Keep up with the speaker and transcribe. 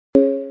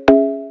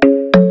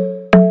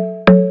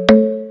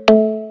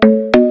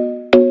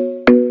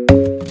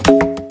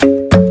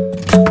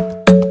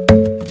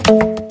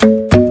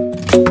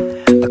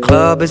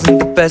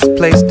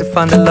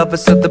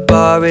lovers, so the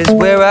bar is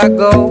where I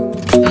go.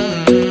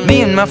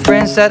 Me and my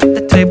friends at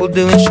the table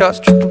doing shots,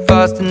 tripping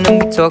fast, and then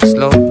we talk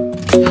slow.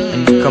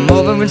 And you come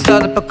over and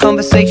start up a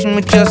conversation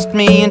with just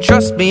me, and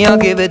trust me, I'll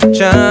give it a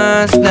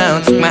chance.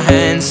 Now take my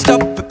hand,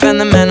 stop it, and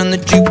the man on the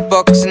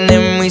jukebox, and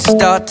then we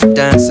start to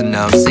dance. And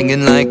now I'm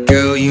singing like,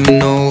 girl, you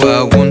know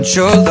I want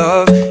your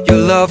love. Your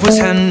love was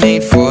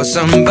handmade for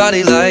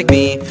somebody like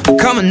me.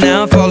 Come on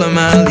now, follow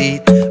my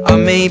lead. I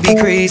may be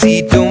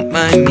crazy, don't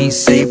mind me.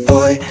 Say,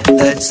 boy,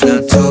 let's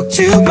not talk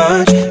too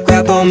much.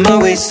 Grab on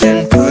my waist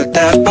and put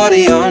that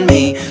body on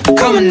me.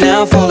 Come on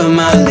now, follow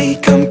my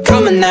lead. Come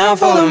on now,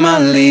 follow my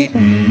lead.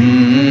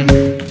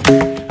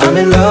 I'm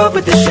in love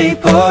with the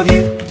shape of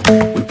you.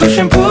 We push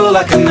and pull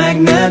like a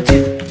magnet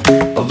do.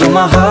 Although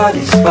my heart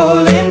is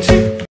falling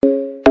too.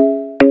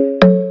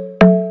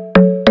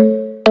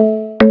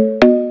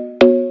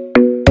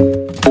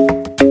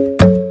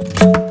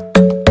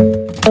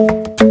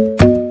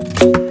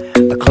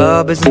 The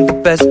club isn't the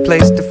best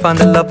place to find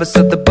a lover,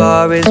 so the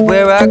bar is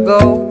where I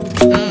go.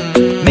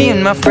 Me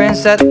and my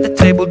friends at the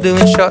table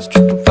doing shots,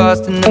 tripping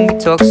fast, and then we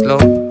talk slow.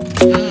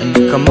 And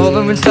you come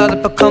over and start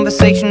up a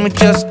conversation with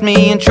just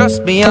me, and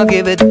trust me, I'll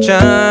give it a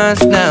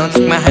chance. Now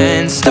take my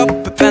hand, stop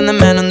it, and the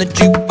man on the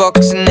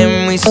jukebox, and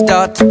then we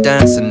start to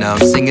dance. And now I'm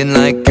singing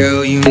like,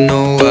 girl, you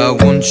know I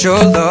want your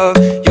love.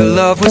 Your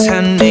love was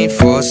handmade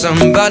for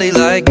somebody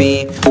like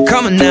me.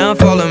 Come on now,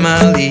 follow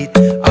my lead.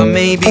 I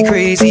may be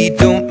crazy,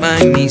 don't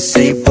mind me.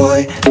 Say,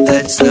 boy,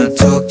 let's not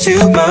talk too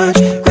much.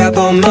 Grab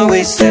on my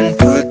waist and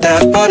put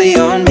that body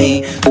on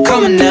me.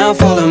 Come on now,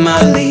 follow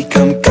my lead.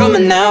 Come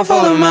on now,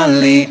 follow my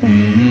lead.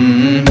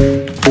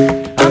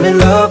 I'm in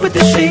love with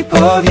the shape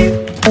of you.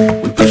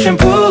 We push and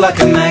pull like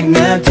a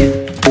magnet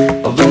do.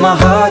 Although my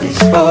heart is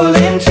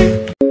falling too.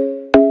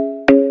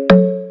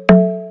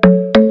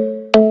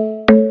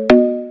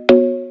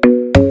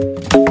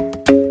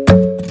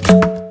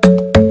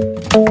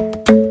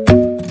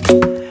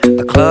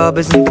 The club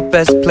isn't the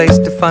best place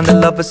to find a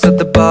lover, so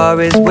the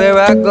bar is where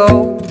I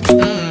go.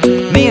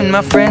 Me and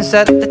my friends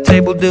at the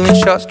table doing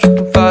shots,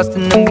 tripping fast,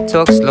 and then we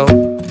talk slow.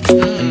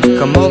 And you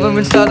come over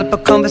and start up a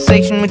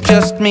conversation with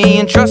just me,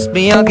 and trust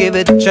me, I'll give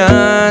it a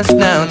chance.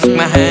 Now take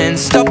my hand,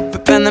 stop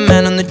it, and the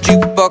man on the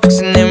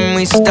jukebox, and then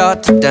we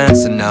start to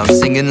dance. And now I'm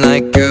singing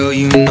like, girl,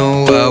 you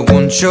know I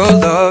want your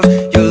love.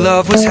 Your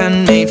love was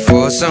handmade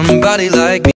for somebody like me.